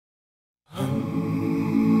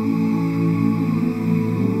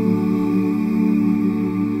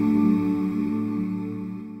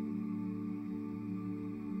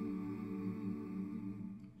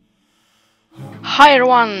Hi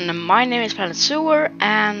everyone, my name is Planet Sewer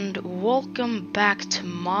and welcome back to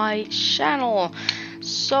my channel.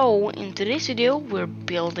 So in today's video we're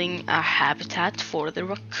building a habitat for the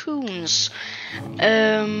raccoons.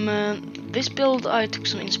 This build I took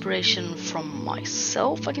some inspiration from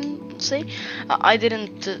myself, I can say. I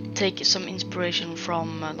didn't take some inspiration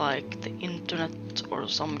from like the internet or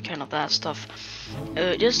some kind of that stuff.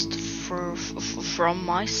 Just from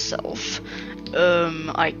myself.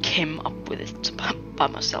 I came up with it by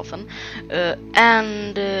myself, and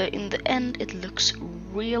in the end it looks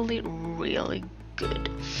really good,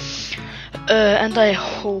 and I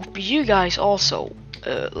hope you guys also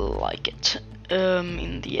like it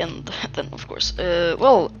in the end. Then of course,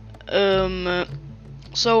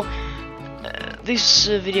 this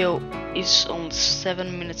video is only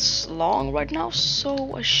 7 minutes long right now,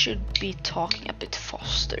 so I should be talking a bit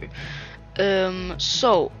faster.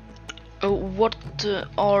 What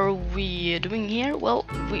are we doing here? Well,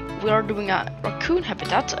 we are doing a raccoon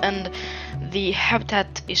habitat, and the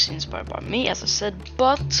habitat is inspired by me, as I said,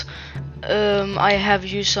 but I have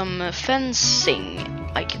used some fencing,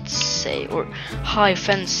 I could say, or high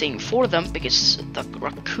fencing for them, because the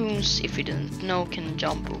raccoons, if you didn't know, can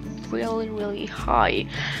jump really high,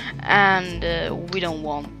 and we don't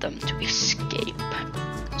want them to escape.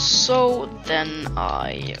 So then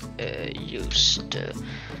I used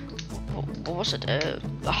what was it?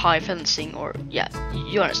 High fencing, or yeah,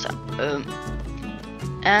 you understand.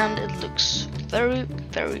 And it looks very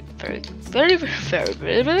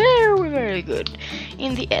good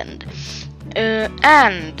in the end.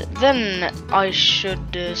 And then I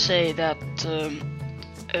should say that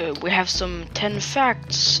we have some 10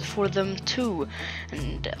 facts for them too,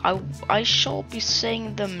 and I shall be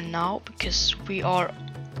saying them now because we are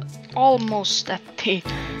almost at the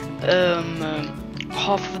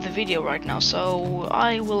half of the video right now, so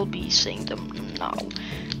I will be saying them now.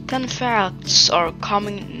 10 facts are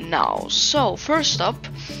coming now. So first up,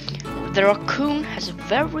 the raccoon has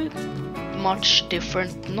very much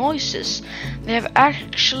different noises. They have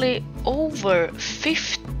actually over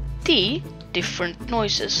 50 different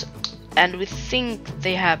noises, and we think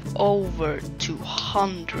they have over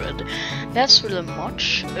 200. That's really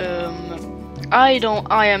much.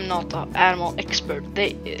 I am not an animal expert.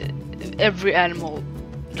 Every animal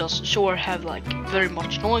does sure have like very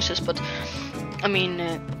much noises, but I mean,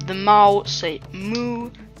 the mouse say moo.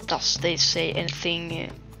 Does they say anything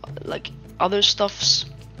like other stuffs,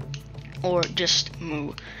 or just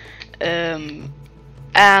moo?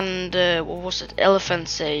 And what was it?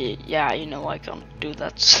 Elephants say, yeah, you know, I can't do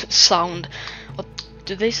that sound. But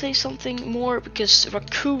do they say something more? Because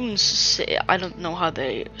raccoons say, I don't know how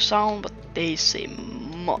they sound, but they say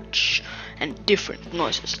much and different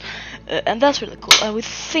noises, and that's really cool. We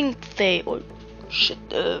think they,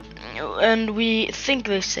 and we think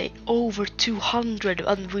they say over 200,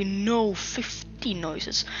 and we know 50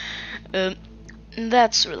 noises.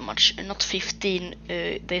 That's really much, not 15.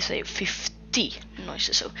 They say 50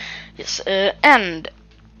 noises. So yes, and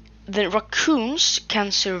the raccoons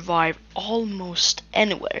can survive almost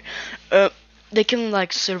anywhere. They can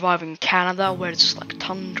like survive in Canada, where it's like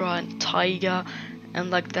tundra and taiga and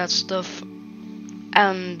like that stuff,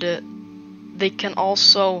 and they can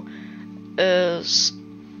also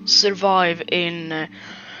survive in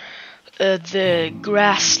the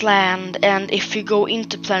grassland. And if you go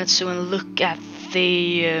into Planet Zoo and look at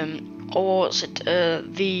the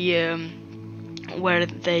where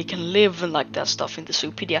they can live and like that stuff in the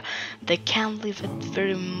Zoopedia, they can live at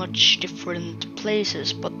very much different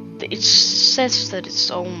places, but it says that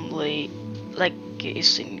it's only like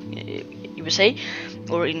is in USA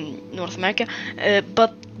or in North America,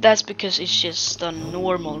 but that's because it's just a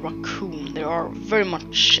normal raccoon. There are very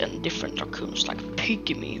much and different raccoons, like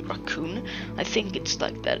pygmy raccoon. I think it's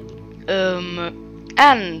like that.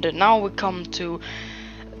 And now we come to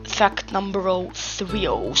fact number 3.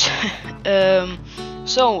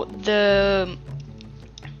 So the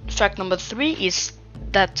fact number 3 is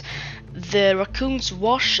that the raccoons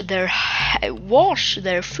wash their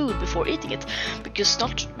food before eating it, because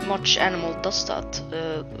not much animal does that.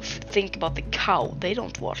 Think about the cow; they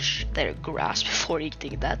don't wash their grass before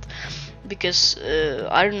eating that, because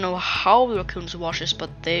I don't know how the raccoons washes, but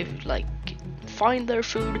they like find their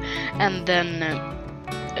food and then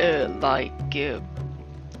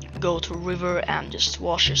go to a river and just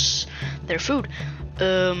washes their food.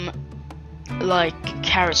 Like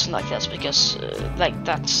carrots and like that, because like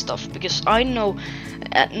that stuff, because I know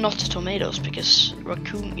not tomatoes, because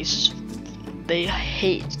raccoon they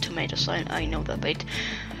hate tomatoes. I know that.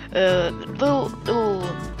 Little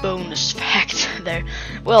bonus fact there.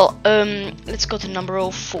 Well, let's go to number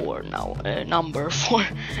 04 now. Number 4.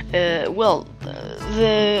 Well,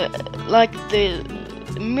 the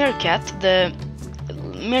meerkat, the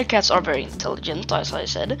meerkats are very intelligent, as I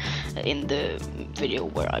said in the video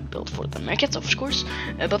where I built for the meerkats, of course.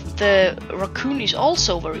 But the raccoon is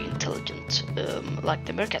also very intelligent, like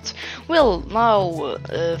the meerkat. Well, now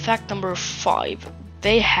fact number 5.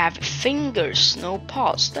 They have fingers, no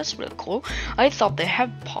paws. That's really cool. I thought they have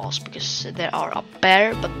paws because they are a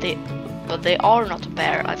bear, but they are not a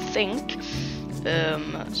bear, I think.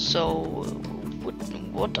 So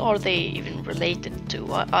what are they even related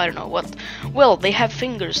to? I don't know what. Well, they have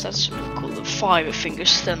fingers. That's really cool. 5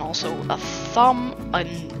 fingers, then also a thumb. I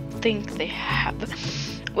think they have.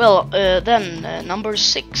 Well, then number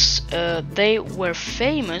 6. They were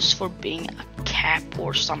famous for being a cap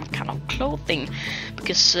or some kind of clothing,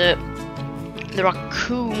 because the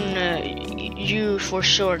raccoon, you for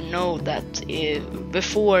sure know that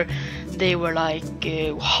before they were like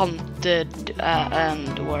hunted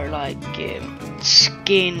and were like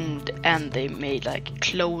skinned, and they made like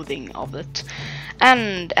clothing of it.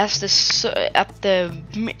 And as the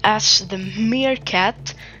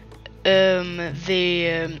meerkat,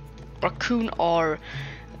 the raccoon are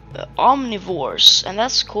omnivores, and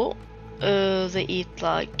that's cool. They eat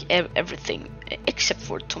like everything except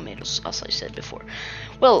for tomatoes, as I said before.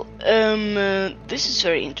 Well, this is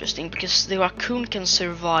very interesting because the raccoon can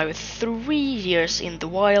survive 3 years in the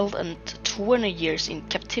wild and 20 years in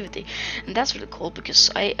captivity, and that's really cool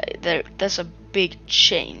because there's a big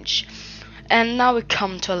change. And now we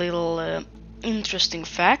come to a little interesting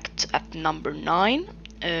fact at number 9.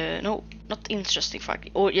 No, not interesting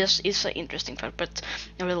fact. Or yes, it's an interesting fact, but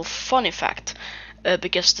a little funny fact.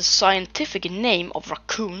 Because the scientific name of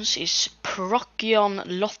raccoons is Procyon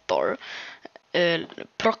lotor.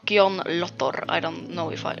 Procyon lotor. I don't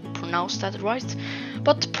know if I pronounced that right,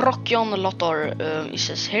 but Procyon lotor it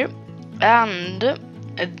says here. And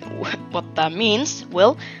what that means?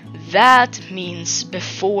 Well, that means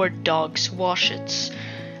before dogs wash it.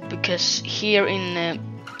 Because here in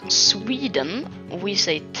Sweden we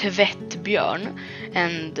say tvättbjörn,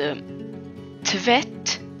 and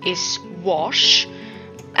tvätt is wash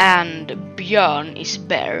and björn is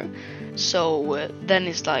bear, so then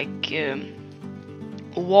it's like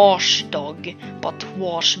wash dog but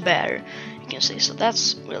wash bear, you can say. So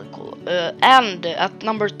that's really cool. And at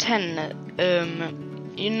number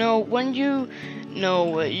 10, you know, when you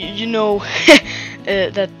know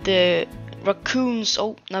that the raccoons,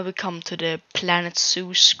 oh, now we come to the Planet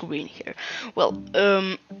Zoo screen here. Well,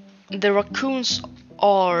 the raccoons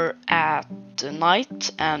are at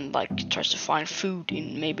night and like tries to find food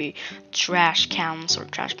in maybe trash cans or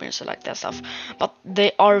trash bins or like that stuff, but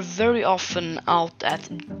they are very often out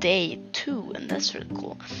at day too, and that's really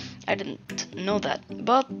cool. I didn't know that,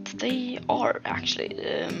 but they are actually.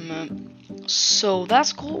 So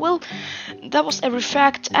that's cool. Well, that was every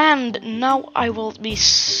fact, and now I will be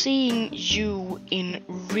seeing you in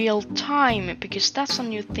real time, because that's a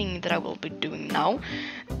new thing that I will be doing now.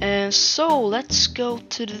 So let's go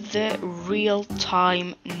to the real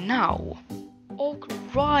time now.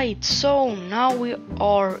 Alright, so now we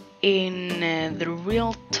are in the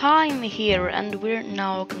real time here, and we're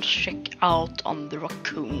now going to check out on the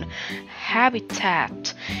raccoon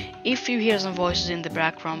habitat. If you hear some voices in the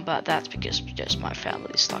background, but that's because just my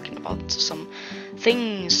family is talking about some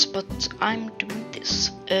things, but I'm doing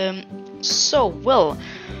this. So, well,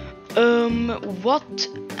 what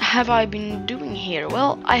have I been doing here?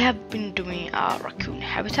 Well, I have been doing a raccoon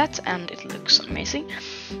habitat, and it looks amazing.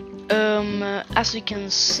 As you can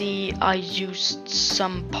see, I used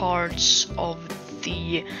some parts of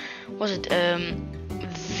the, what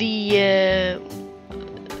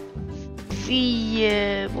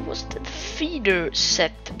was the feeder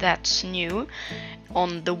set that's new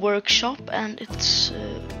on the workshop, and it's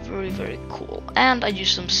very cool. And I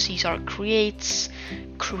used some Caesar creates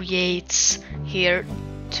here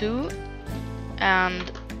too,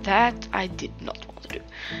 and that I did not want to do.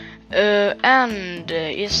 And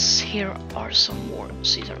yes, here are some more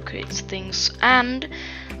Caesar creates things, and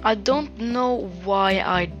I don't know why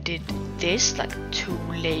I did this, like 2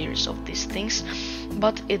 layers of these things,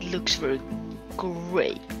 but it looks very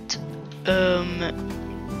great.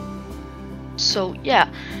 So yeah,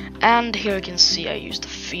 and here you can see I used the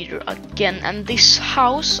feeder again, and this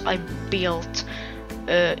house I built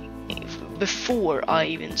before I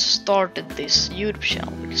even started this YouTube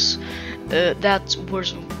channel, because that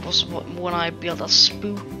was when I built a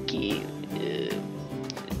spooky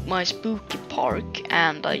my spooky park,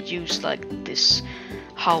 and I used like this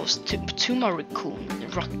house to my raccoon,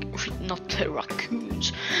 not the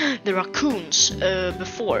raccoons, the raccoons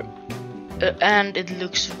before. And it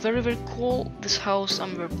looks very, very cool. This house,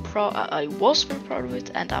 I'm very proud. I was very proud of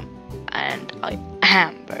it, and I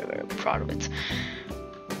am very, very proud of it.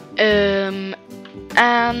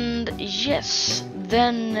 And yes,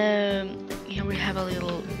 then here we have a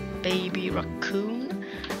little baby raccoon.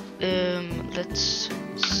 Let's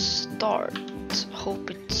start.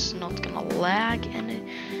 Hope it's not gonna lag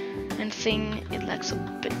anything. It lags a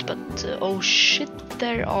bit, but oh shit,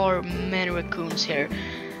 there are many raccoons here.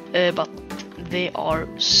 But they are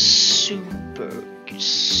super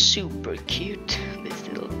cute, these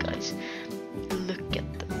little guys. Look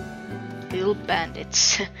at them, little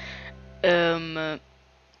bandits.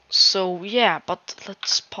 So yeah, but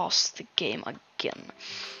let's pause the game again.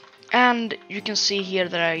 And you can see here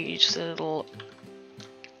that I used a little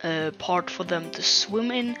part for them to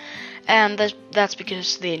swim in, and that's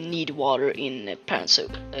because they need water in Parents. So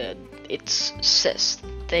it says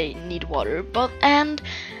they need water, but and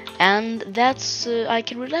that's I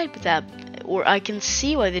can relate with that, or I can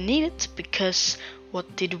see why they need it, because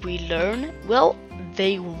what did we learn? Well,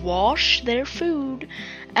 they wash their food,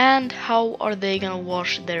 and how are they gonna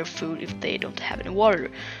wash their food if they don't have any water?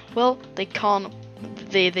 Well, they can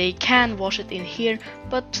wash it in here,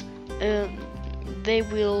 but they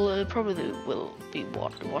will probably will be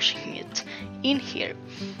washing it in here.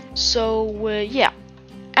 So yeah,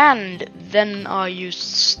 and then I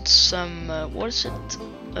used some what is it?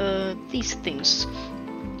 These things.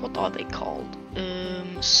 What are they called?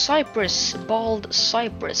 Bald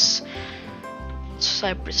cypresses.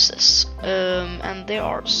 And they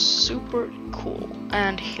are super cool.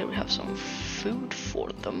 And here we have some food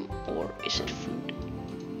for them, or is it food?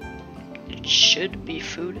 It should be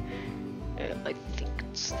food. I think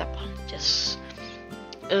it's that one. Yes.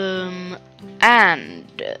 And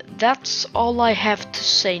that's all I have to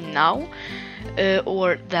say now,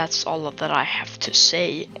 or that's all that I have to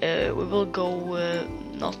say. We will go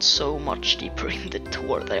not so much deeper in the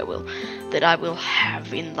tour that I will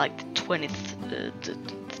have in like the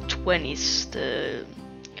 20th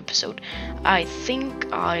episode. I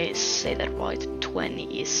think I say that right,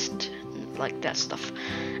 20th, like that stuff,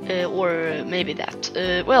 or maybe that.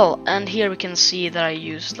 Well, and here we can see that I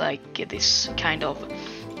used like this kind of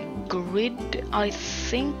grid, I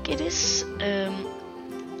think it is,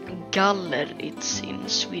 galler it's in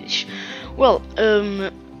Swedish. Well,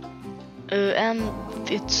 and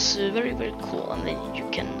it's very, very cool, and then you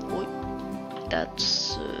can,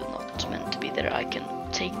 that's not meant to be there, I can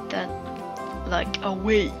take that like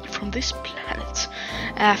away from this planet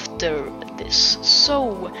after this.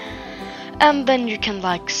 So, and then you can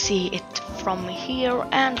like see it from here,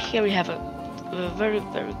 and here we have a very,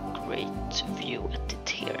 very great view at it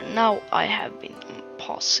here. Now I have been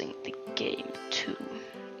pausing the game too,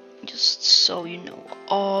 just so you know.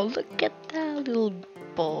 Oh, look at that little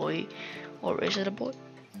boy, or is it a boy?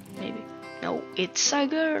 Maybe. No, it's a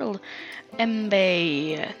girl.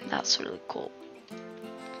 Mbe. That's really cool.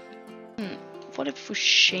 What if we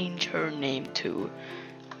change her name to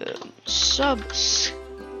subscribe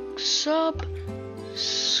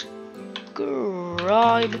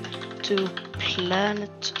to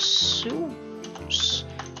Planet Zeus?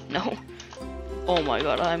 No. Oh my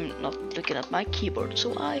god, I'm not looking at my keyboard,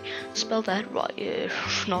 so I spelled that right,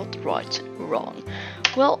 not right, wrong.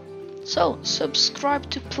 Well, so subscribe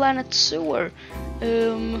to Planet Sewer.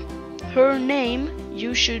 Her name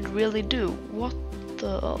you should really do. What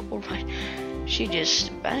the? Alright, she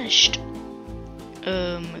just vanished.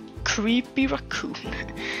 Creepy raccoon.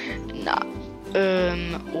 Nah.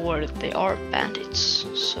 Or they are bandits.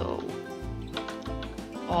 So,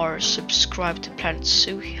 or subscribe to Planet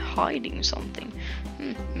Zoo hiding something.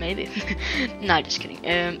 Maybe. Nah, just kidding.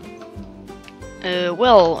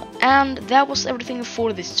 Well, and that was everything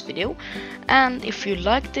for this video. And if you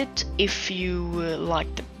liked it, if you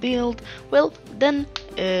liked the build, well, then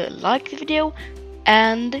like the video,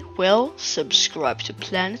 and well, subscribe to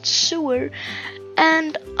Planet Sewer,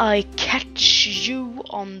 and I catch you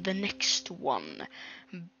on the next one.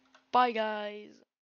 Bye guys.